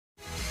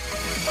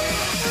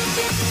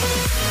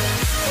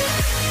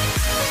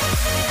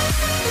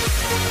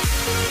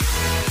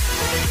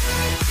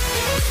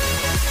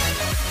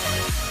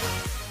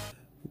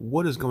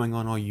What is going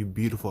on, all you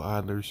beautiful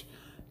idlers?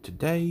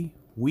 Today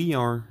we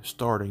are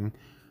starting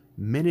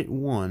minute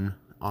 1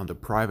 on the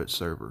private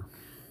server.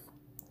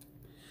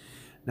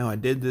 Now I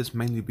did this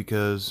mainly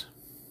because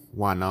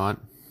why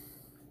not?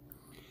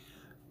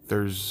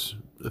 There's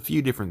a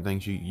few different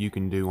things you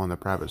can do on the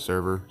private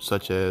server,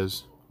 such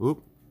as,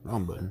 whoop,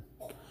 wrong button.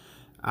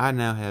 I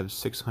now have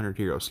 600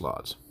 hero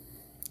slots,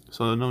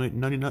 so no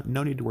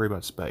need to worry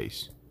about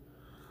space.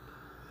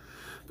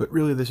 But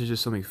really, this is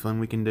just something fun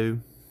we can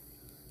do.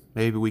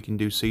 Maybe we can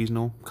do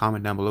seasonal.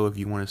 Comment down below if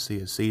you want to see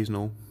a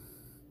seasonal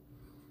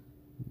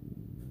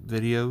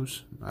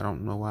videos. I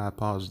don't know why I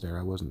paused there.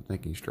 I wasn't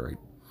thinking straight.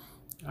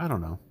 I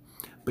don't know.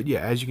 But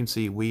yeah, as you can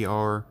see, we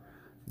are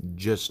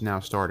just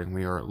now starting.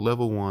 We are at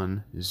level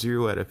 1,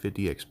 0 out of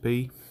 50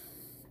 XP.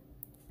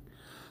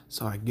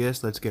 So I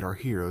guess let's get our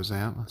heroes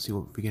out. Let's see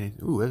what we get.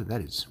 Ooh,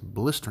 that is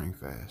blistering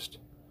fast.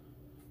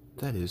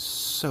 That is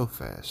so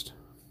fast.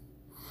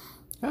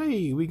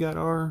 Hey, we got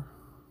our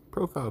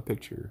profile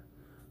picture.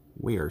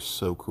 We are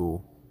so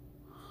cool.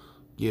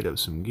 Get up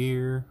some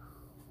gear.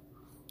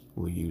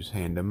 We'll use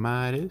Hand of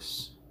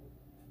Midas.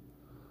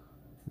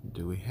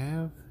 Do we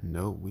have?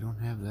 No, we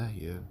don't have that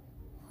yet.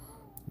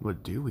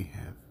 What do we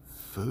have?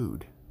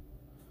 Food.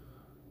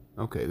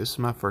 Okay, this is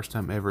my first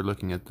time ever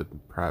looking at the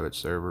private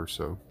server,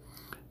 so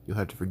you'll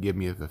have to forgive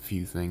me if a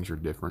few things are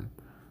different.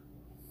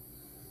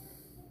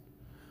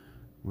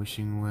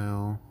 Wishing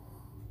well.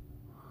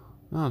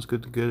 Oh, it's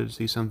good to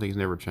see some things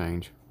never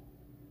change.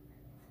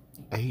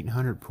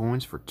 800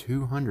 points for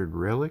 200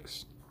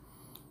 relics?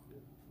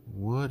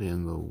 What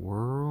in the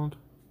world?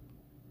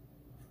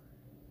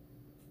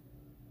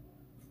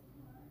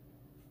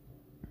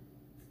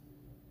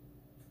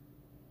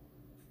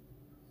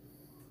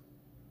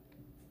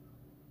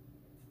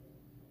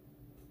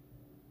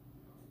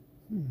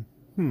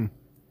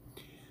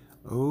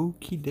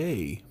 Okie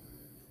day.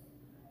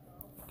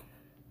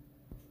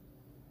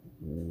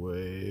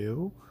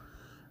 Well,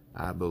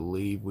 I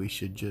believe we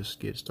should just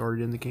get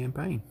started in the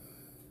campaign.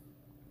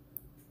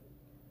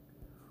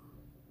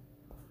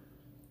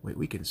 Wait,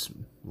 we can...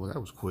 Well, that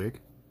was quick.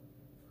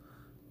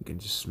 We can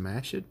just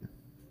smash it?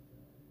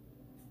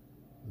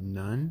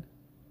 None?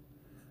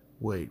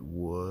 Wait,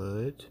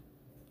 what?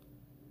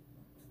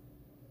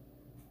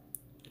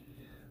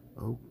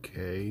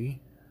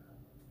 Okay.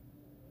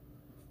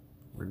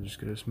 We're just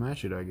gonna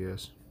smash it, I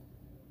guess.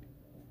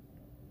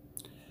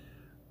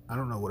 I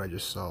don't know what I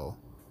just saw.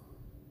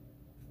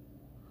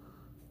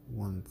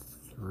 1,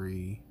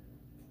 3...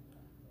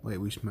 Wait,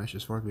 we smashed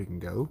as far as we can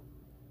go?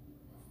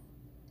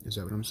 Is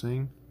that what I'm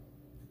saying?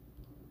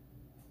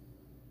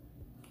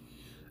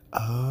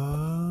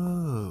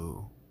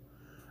 Oh,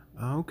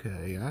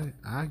 okay,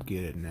 I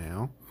get it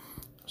now.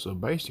 So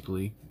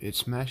basically, it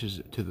smashes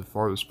it to the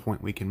farthest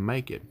point we can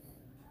make it.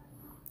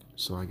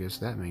 So I guess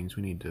that means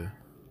we need to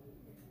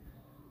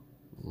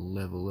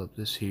level up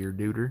this here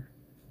duder.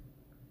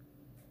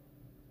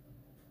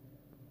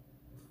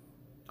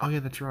 Oh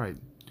yeah, that's right.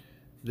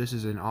 This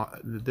is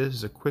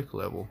a quick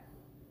level.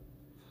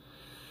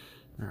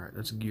 All right,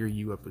 let's gear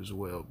you up as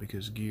well,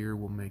 because gear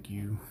will make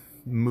you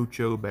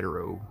mucho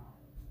bettero.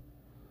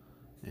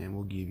 And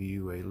we'll give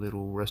you a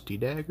little rusty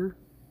dagger.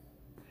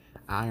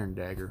 Iron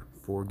dagger,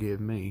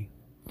 forgive me.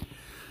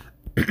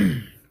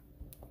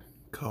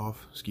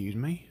 Cough, excuse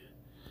me.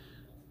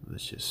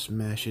 Let's just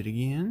smash it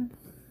again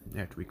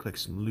after we collect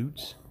some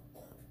loots.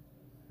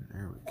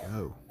 There we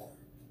go.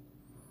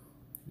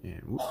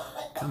 And whoop,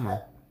 come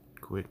on.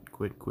 Quit.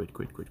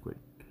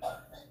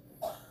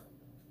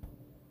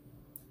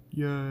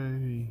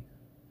 Yay.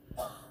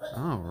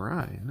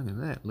 Alright, look at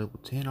that. Level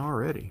 10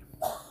 already.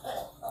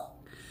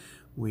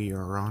 We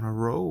are on a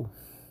roll.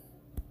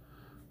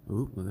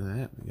 Oop, look at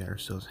that. We got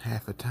ourselves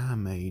half a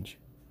time mage.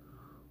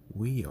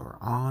 We are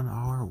on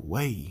our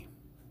way.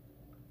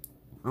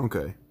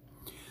 Okay.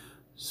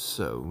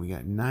 So, we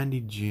got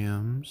 90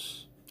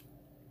 gems.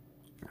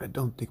 I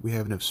don't think we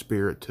have enough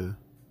spirit to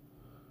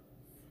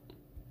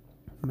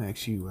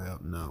max you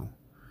out. No.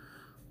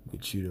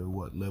 Get you to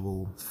what,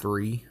 level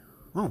 3?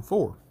 Oh,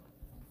 4.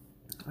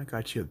 I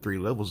got you at 3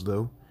 levels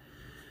though.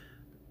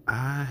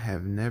 I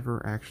have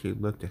never actually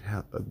looked at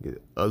how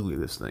ugly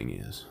this thing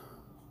is.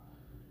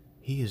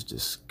 He is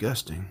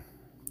disgusting.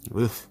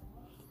 Oof.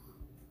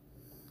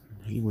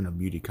 He won a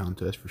beauty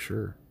contest for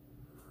sure.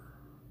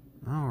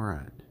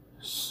 Alright.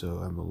 So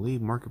I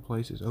believe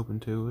Marketplace is open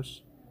to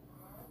us.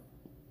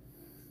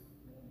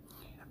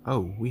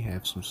 Oh, we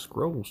have some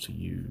scrolls to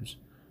use.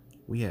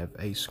 We have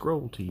a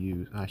scroll to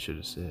use, I should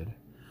have said.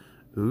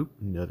 Oop,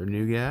 another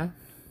new guy.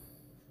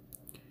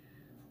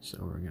 So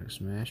we're going to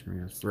smash, we're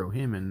going to throw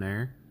him in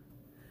there.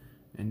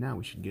 And now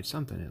we should get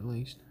something at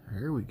least.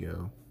 Here we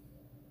go.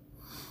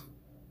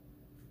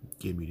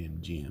 Give me them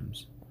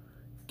gems.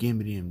 Give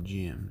me them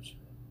gems.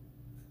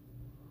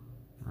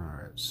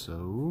 Alright,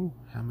 so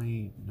how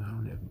many? I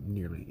don't have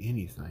nearly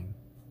anything.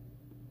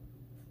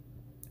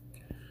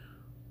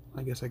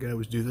 I guess I could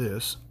always do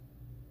this.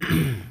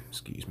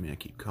 Excuse me, I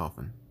keep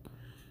coughing.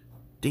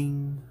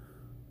 Ding.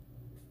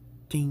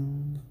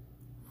 Ding.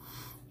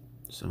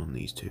 Summon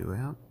these two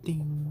out.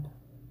 Ding.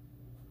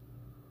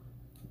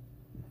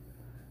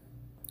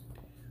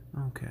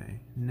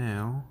 Okay,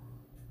 now,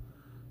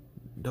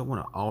 don't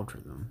want to alter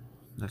them.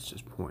 That's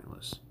just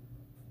pointless.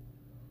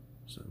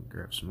 So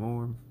grab some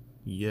more.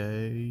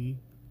 Yay.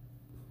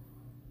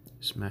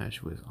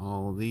 Smash with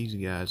all these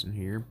guys in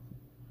here.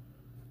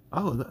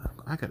 Oh,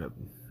 I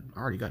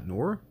already got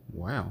Nora?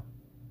 Wow.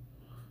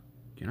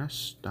 Can I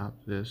stop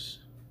this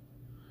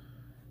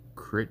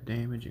crit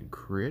damage and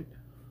crit?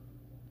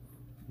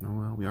 Oh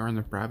well, we are in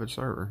the private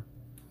server.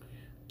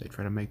 They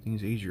try to make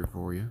things easier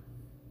for you.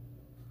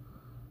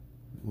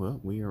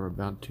 Well, we are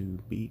about to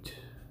beat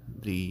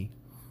the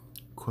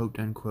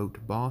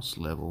quote-unquote boss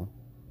level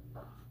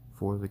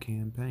for the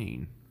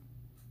campaign.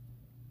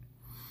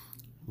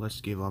 Let's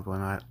give up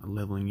on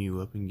leveling you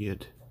up and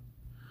get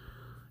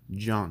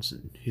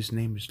Johnson. His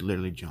name is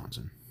literally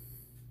Johnson.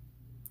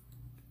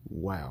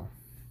 Wow.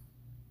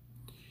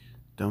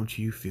 Don't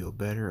you feel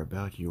better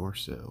about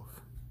yourself?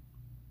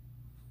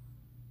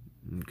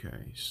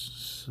 Okay,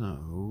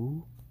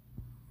 so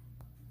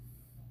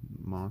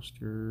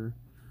monster.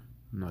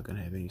 I'm not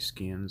gonna have any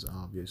skins,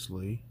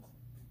 obviously.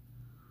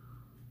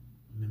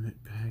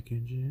 Limit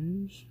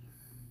packages.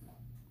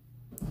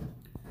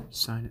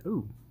 Sign.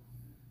 Ooh.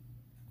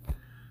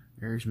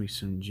 There's me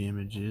some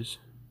gemages.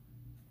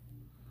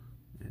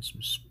 And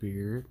some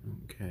spirit.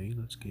 Okay,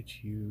 let's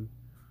get you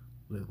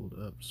leveled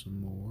up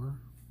some more.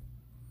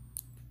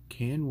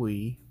 Can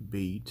we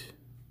beat...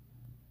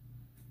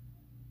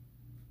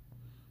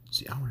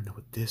 See, I want to know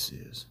what this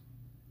is.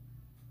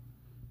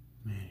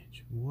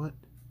 Manage. What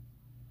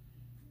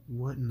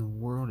in the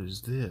world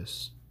is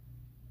this?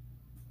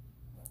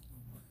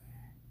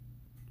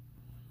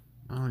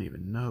 I don't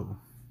even know.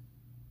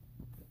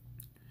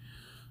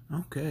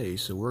 Okay,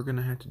 so we're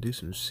gonna have to do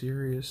some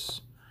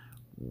serious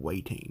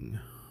waiting.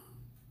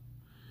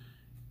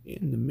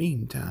 In the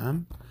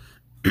meantime,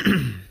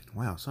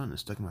 wow, something is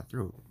stuck in my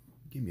throat.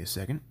 Give me a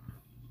second.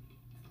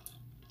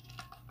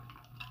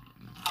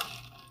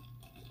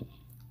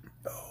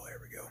 Oh, there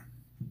we go.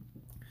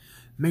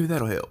 Maybe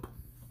that'll help.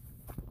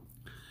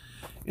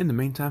 In the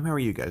meantime, how are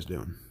you guys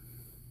doing?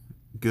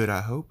 Good,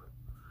 I hope.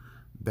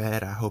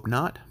 Bad, I hope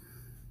not.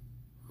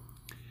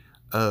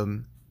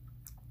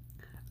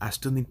 I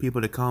still need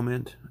people to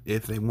comment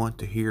if they want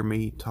to hear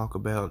me talk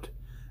about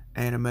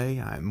anime.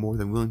 I'm more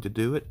than willing to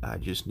do it. I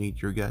just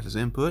need your guys'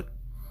 input.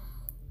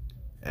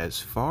 As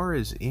far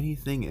as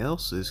anything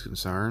else is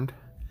concerned,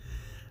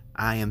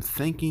 I am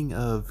thinking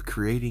of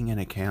creating an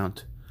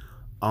account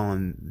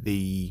on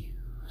the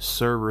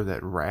server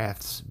that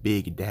Wrath's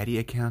Big Daddy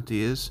account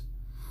is.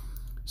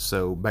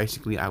 So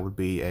basically I would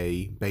be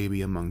a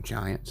baby among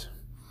giants,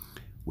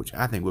 which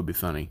I think would be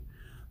funny.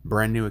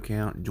 Brand new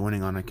account,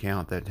 joining on an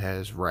account that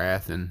has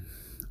Wrath and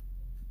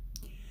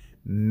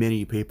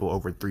many people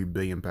over 3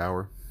 billion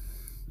power.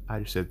 I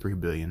just said 3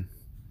 billion.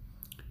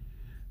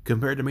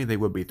 Compared to me, they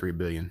would be 3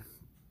 billion.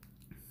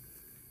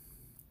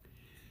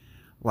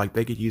 Like,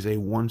 they could use a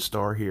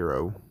 1-star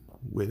hero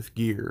with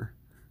gear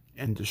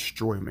and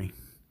destroy me.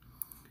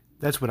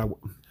 That's what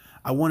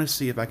I want to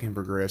see if I can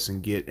progress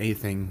and get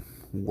anything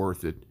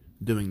worth it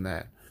doing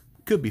that.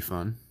 Could be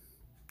fun.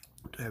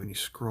 Do I have any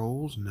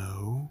scrolls?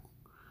 No.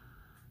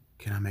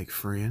 Can I make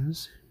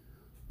friends?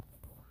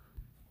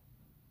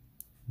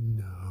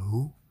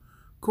 No.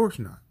 Of course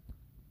not.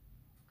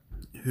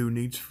 Who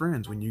needs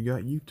friends when you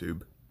got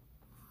YouTube?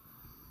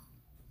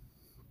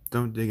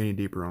 Don't dig any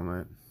deeper on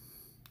that.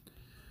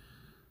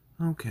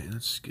 Okay,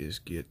 let's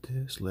just get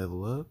this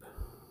level up.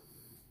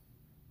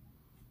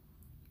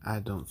 I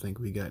don't think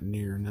we got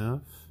near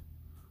enough,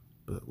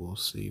 but we'll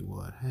see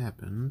what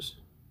happens.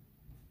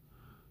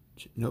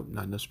 Nope,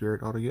 not enough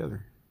spirit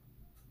altogether.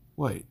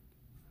 Wait,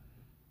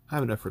 I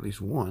have enough for at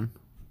least one.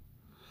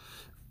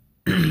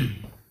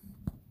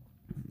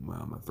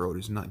 Well, my throat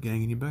is not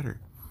getting any better.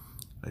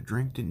 A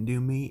drink didn't do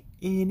me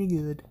any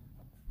good.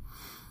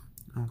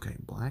 Okay,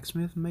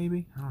 blacksmith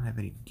maybe? I don't have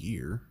any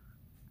gear.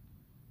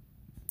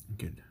 I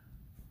could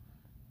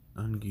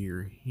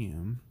ungear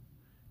him.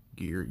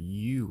 Gear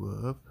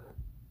you up.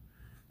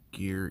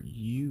 Gear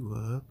you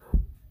up.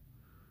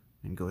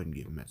 And go ahead and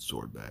give him that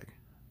sword back.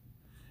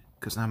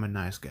 Because I'm a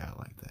nice guy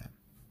like that.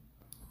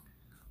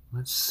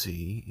 Let's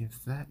see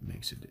if that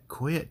makes it.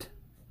 Quit.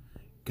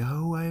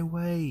 Go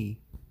away.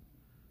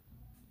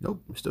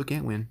 Nope, still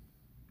can't win.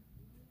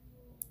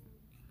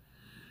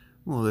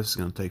 Well, this is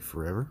going to take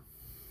forever.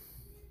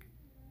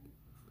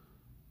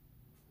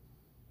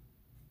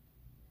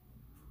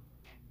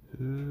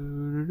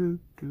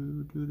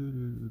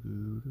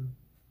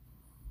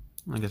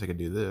 I guess I could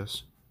do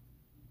this.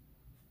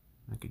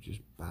 I could just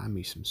buy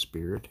me some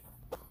spirit.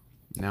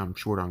 Now I'm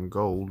short on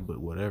gold, but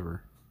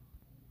whatever.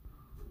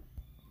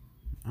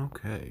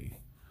 Okay.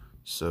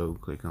 So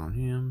click on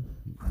him.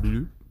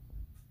 Bloop.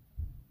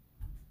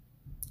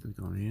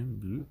 Click on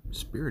him. Bloop.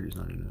 Spirit is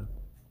not enough.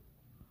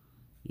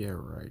 Yeah,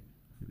 right.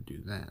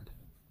 Do that.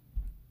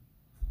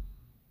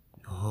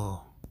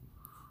 Oh,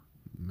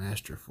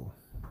 masterful.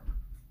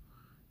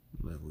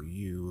 level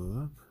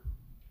you up.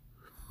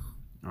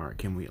 Alright,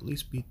 can we at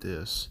least beat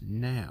this?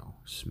 Now,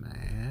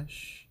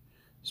 smash.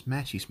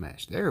 Smashy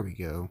smash. There we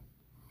go.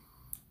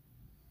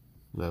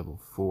 Level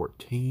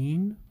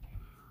 14.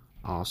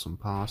 Awesome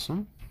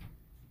possum.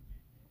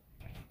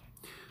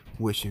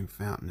 Wishing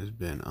fountain has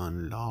been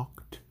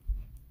unlocked.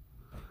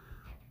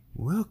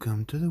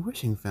 Welcome to the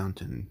wishing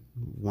fountain.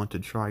 Want to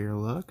try your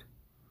luck?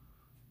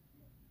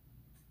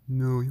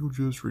 No, you'll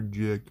just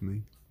reject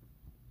me.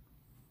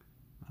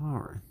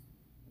 Alright.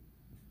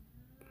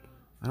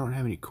 I don't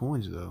have any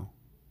coins though.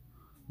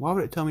 Why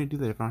would it tell me to do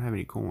that if I don't have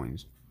any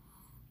coins?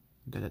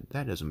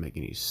 That doesn't make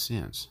any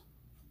sense.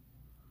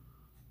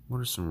 What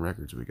are some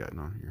records we got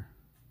on here?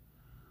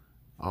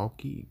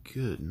 Alki,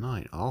 good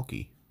night,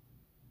 Alki.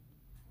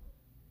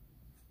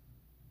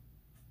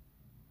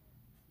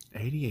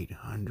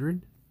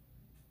 8,800?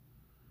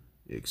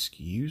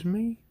 Excuse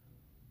me?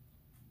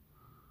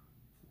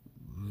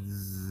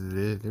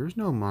 There's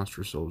no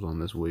monster souls on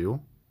this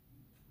wheel.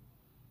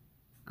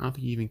 I don't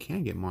think you even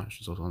can get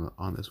monster souls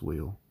on this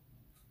wheel.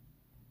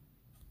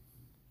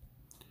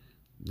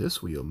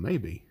 This wheel,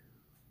 maybe.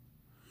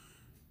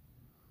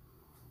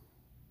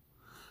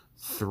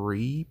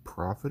 3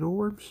 profit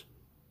orbs?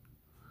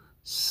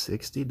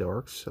 60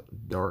 dark,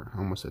 I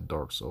almost said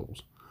dark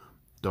souls.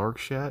 Dark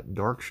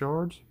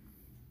shards?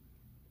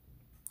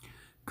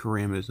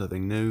 Karim is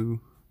nothing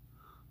new.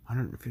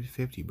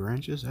 150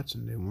 branches? That's a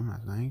new one, I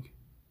think.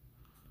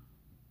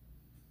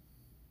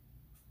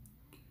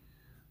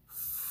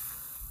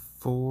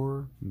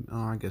 4,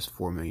 I guess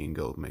 4 million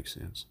gold makes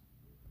sense.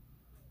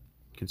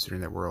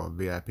 Considering that we're all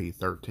VIP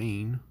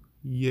 13.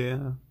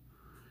 Yeah.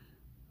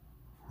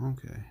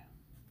 Okay.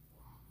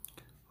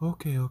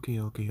 Okay.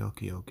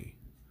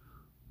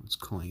 Let's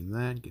claim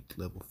that. Get to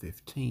level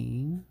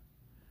 15.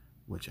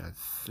 Which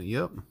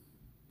yep.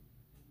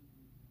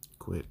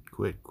 Quit.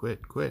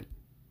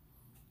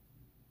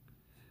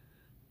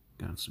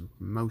 Got some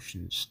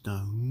promotion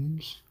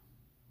stones.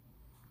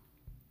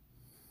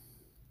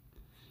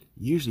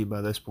 Usually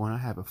by this point I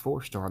have a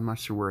 4-star. I'm not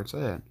sure where it's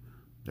at.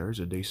 There's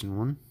a decent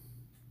one.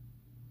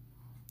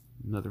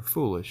 Another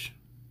foolish.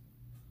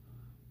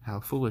 How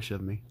foolish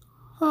of me.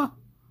 Huh.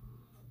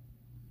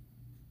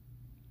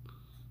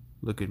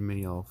 Look at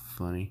me all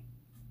funny.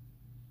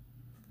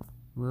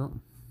 Well.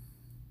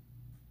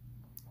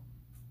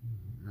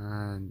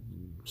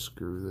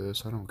 Screw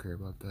this. I don't care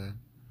about that.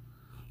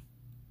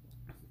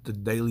 The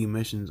daily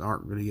missions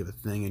aren't really a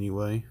thing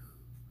anyway.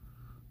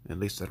 At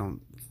least I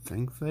don't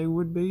think they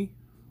would be.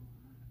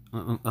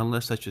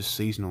 Unless that's just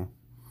seasonal.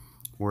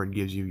 Where it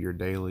gives you your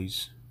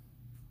dailies.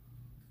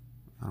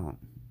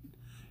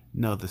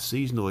 No, the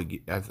seasonal,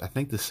 I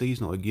think the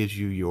seasonal, it gives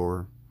you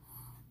your,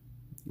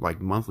 like,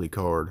 monthly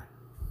card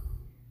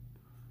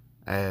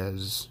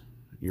as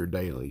your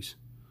dailies.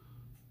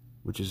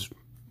 Which is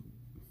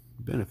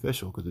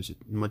beneficial because it's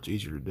much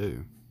easier to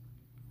do.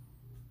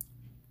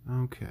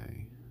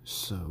 Okay,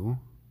 so,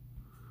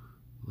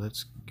 I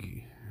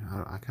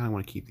kind of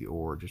want to keep the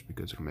ore just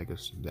because it'll make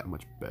us that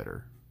much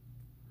better.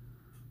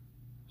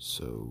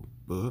 So,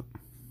 but,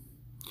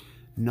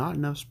 not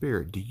enough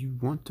spirit. Do you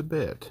want to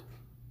bet?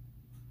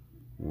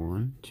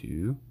 1,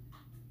 2.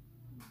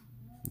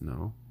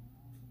 No.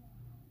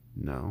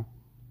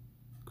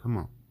 Come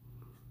on.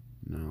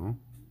 No.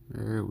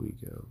 There we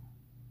go.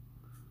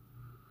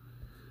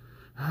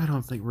 I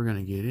don't think we're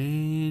going to get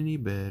any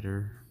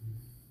better.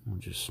 We'll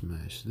just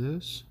smash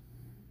this.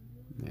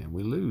 And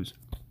we lose.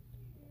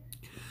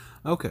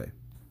 Okay.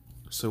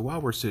 So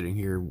while we're sitting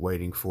here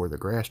waiting for the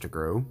grass to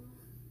grow,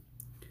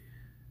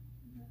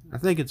 I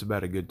think it's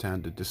about a good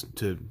time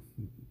to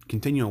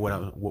continue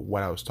on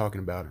what I was talking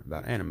about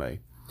anime.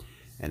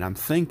 And I'm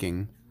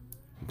thinking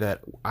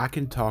that I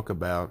can talk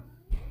about,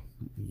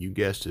 you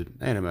guessed it,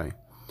 anime.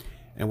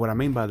 And what I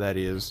mean by that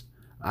is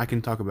I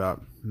can talk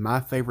about my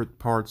favorite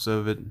parts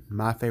of it,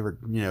 my favorite,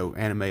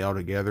 anime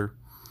altogether,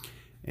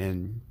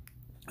 and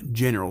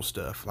general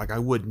stuff. Like I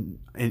wouldn't,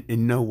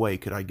 in no way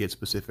could I get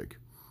specific.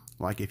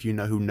 Like if you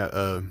know who,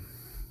 I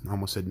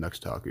almost said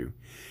Nuxtaku.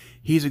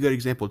 He's a good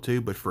example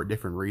too, but for a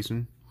different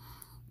reason.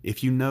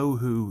 If you know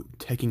who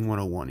Taking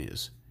 101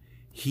 is,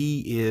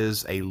 he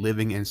is a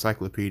living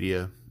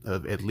encyclopedia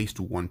of at least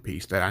One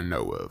Piece that I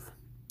know of.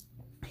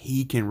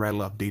 He can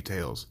rattle off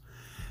details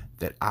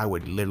that I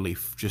would literally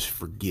just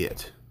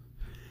forget.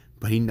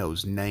 But he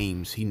knows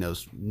names. He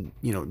knows,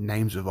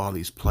 names of all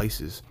these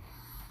places.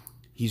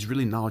 He's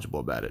really knowledgeable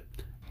about it.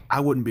 I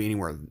wouldn't be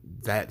anywhere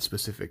that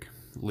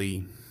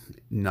specifically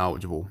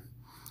knowledgeable.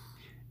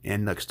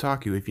 And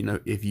Nuxtaku,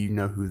 if you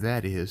know who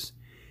that is,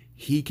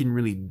 he can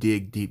really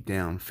dig deep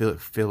down,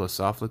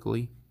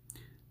 philosophically.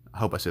 I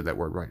hope I said that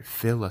word right.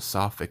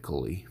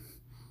 Philosophically,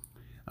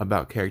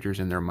 about characters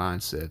and their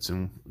mindsets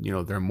and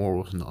their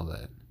morals and all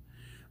that.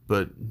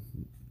 But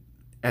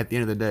at the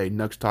end of the day,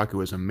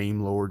 Nuxtaku is a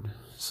meme lord,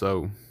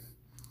 so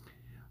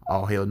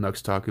all hail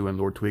Nuxtaku and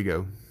Lord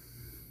Twigo,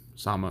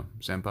 Sama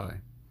Senpai.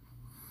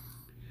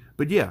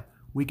 But yeah,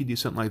 we could do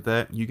something like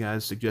that. You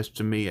guys suggest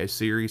to me a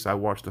series. I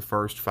watched the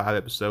first 5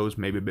 episodes,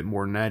 maybe a bit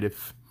more than that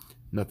if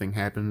nothing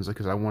happens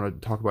because I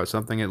want to talk about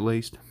something at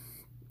least,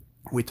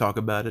 we talk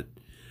about it,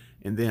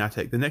 and then I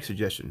take the next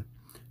suggestion.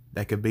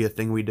 That could be a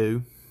thing we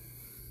do.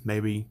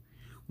 Maybe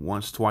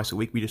once, twice a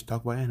week, we just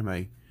talk about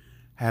anime.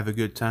 Have a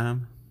good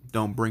time.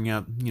 Don't break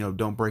out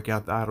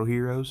the idle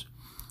heroes.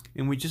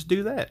 And we just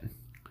do that.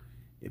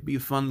 It'd be a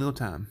fun little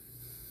time.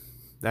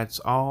 That's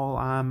all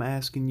I'm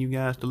asking you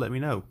guys to let me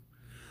know.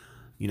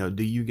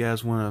 Do you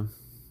guys want to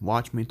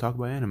watch me talk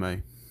about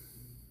anime?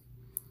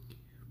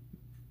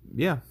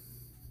 Yeah.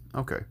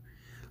 Okay.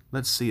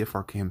 Let's see if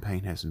our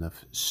campaign has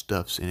enough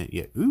stuffs in it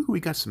yet. Ooh, we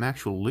got some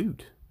actual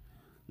loot.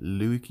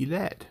 Looky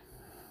that.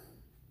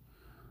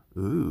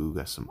 Ooh,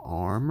 got some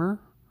armor.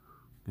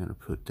 Gonna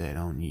put that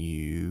on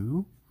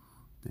you.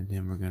 And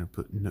then we're gonna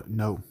put...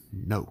 No.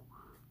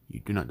 You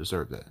do not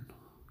deserve that.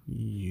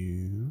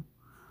 You...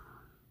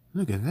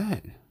 Look at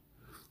that.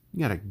 You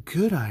got a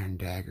good iron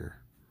dagger.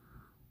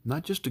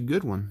 Not just a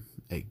good one.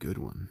 A good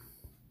one.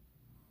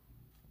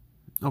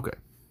 Okay.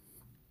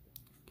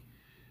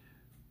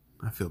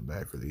 I feel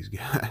bad for these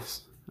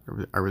guys.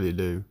 I really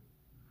do.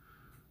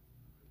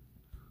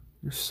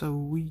 You're so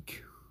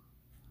weak.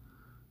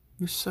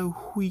 You're so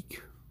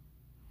weak.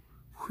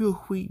 Real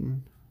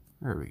wheaten.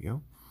 There we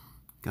go.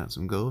 Got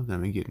some gold. Let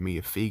me get me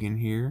a fig in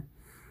here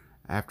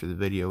after the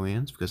video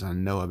ends, because I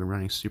know I've been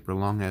running super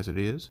long as it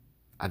is.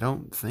 I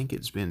don't think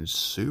it's been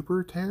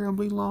super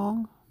terribly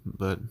long,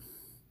 but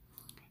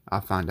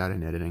I'll find out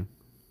in editing.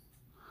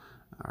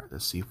 Alright,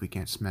 let's see if we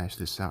can't smash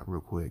this out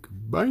real quick.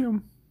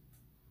 Bam!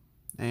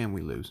 And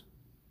we lose.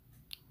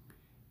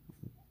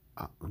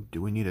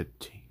 Do we need a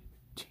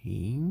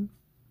team?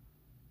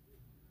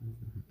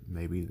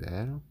 Maybe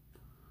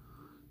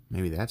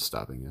that's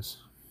stopping us.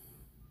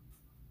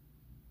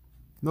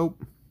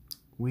 Nope.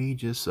 We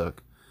just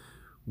suck.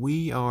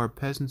 We are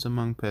peasants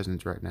among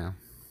peasants right now.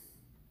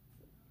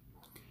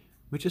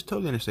 Which is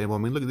totally understandable. I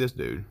mean, look at this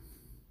dude.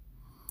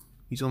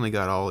 He's only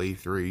got all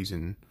E3s,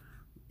 and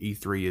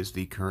E3 is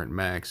the current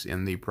max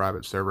in the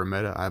private server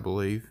meta, I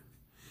believe.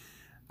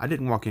 I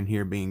didn't walk in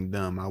here being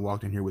dumb. I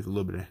walked in here with a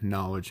little bit of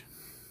knowledge.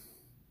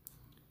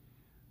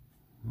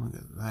 Look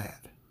at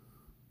that.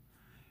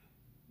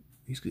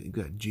 He's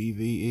got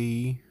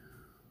GVE.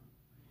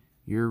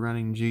 You're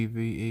running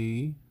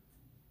GVE.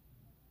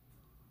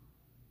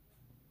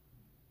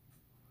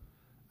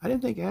 No,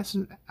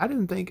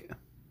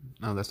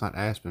 that's not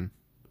Aspen.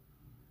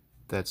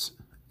 That's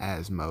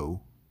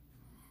Asmo.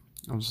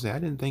 I was gonna say I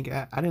didn't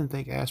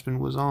think Aspen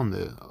was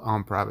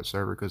on private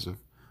server because of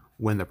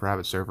when the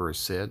private server is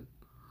set.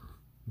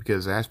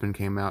 Because Aspen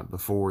came out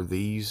before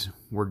these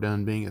were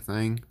done being a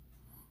thing,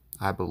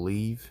 I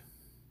believe.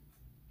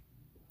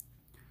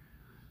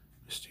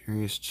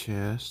 Mysterious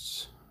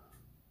chests.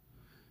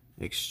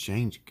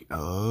 Exchange.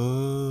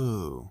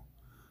 Oh,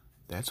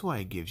 that's why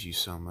it gives you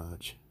so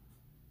much.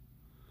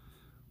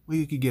 Well,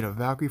 you could get a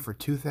Valkyrie for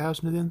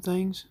 2,000 of them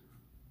things?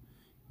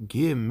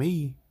 Give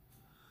me.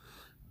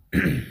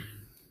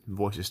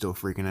 Voice is still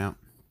freaking out.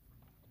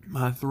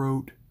 My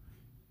throat.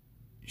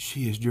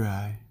 She is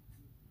dry.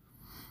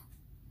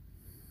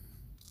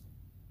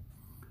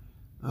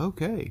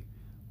 Okay.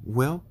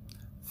 Well,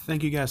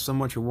 thank you guys so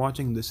much for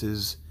watching. This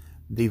is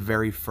the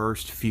very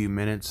first few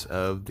minutes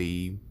of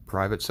the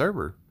private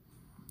server.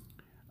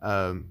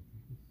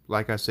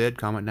 Like I said,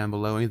 comment down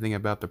below anything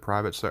about the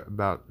private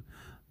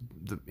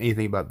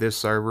anything about this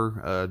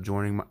server.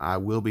 I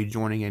will be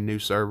joining a new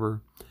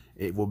server.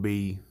 It will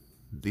be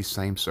the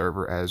same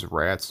server as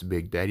Rat's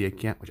Big Daddy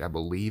account, which I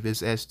believe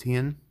is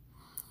S10.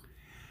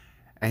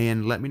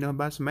 And let me know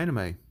about some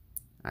anime.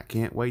 I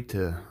can't wait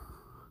to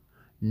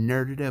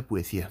nerd it up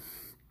with you.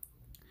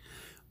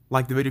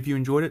 Like the video if you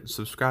enjoyed it,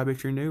 subscribe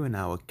if you're new, and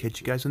I will catch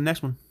you guys in the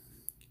next one.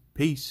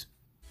 Peace.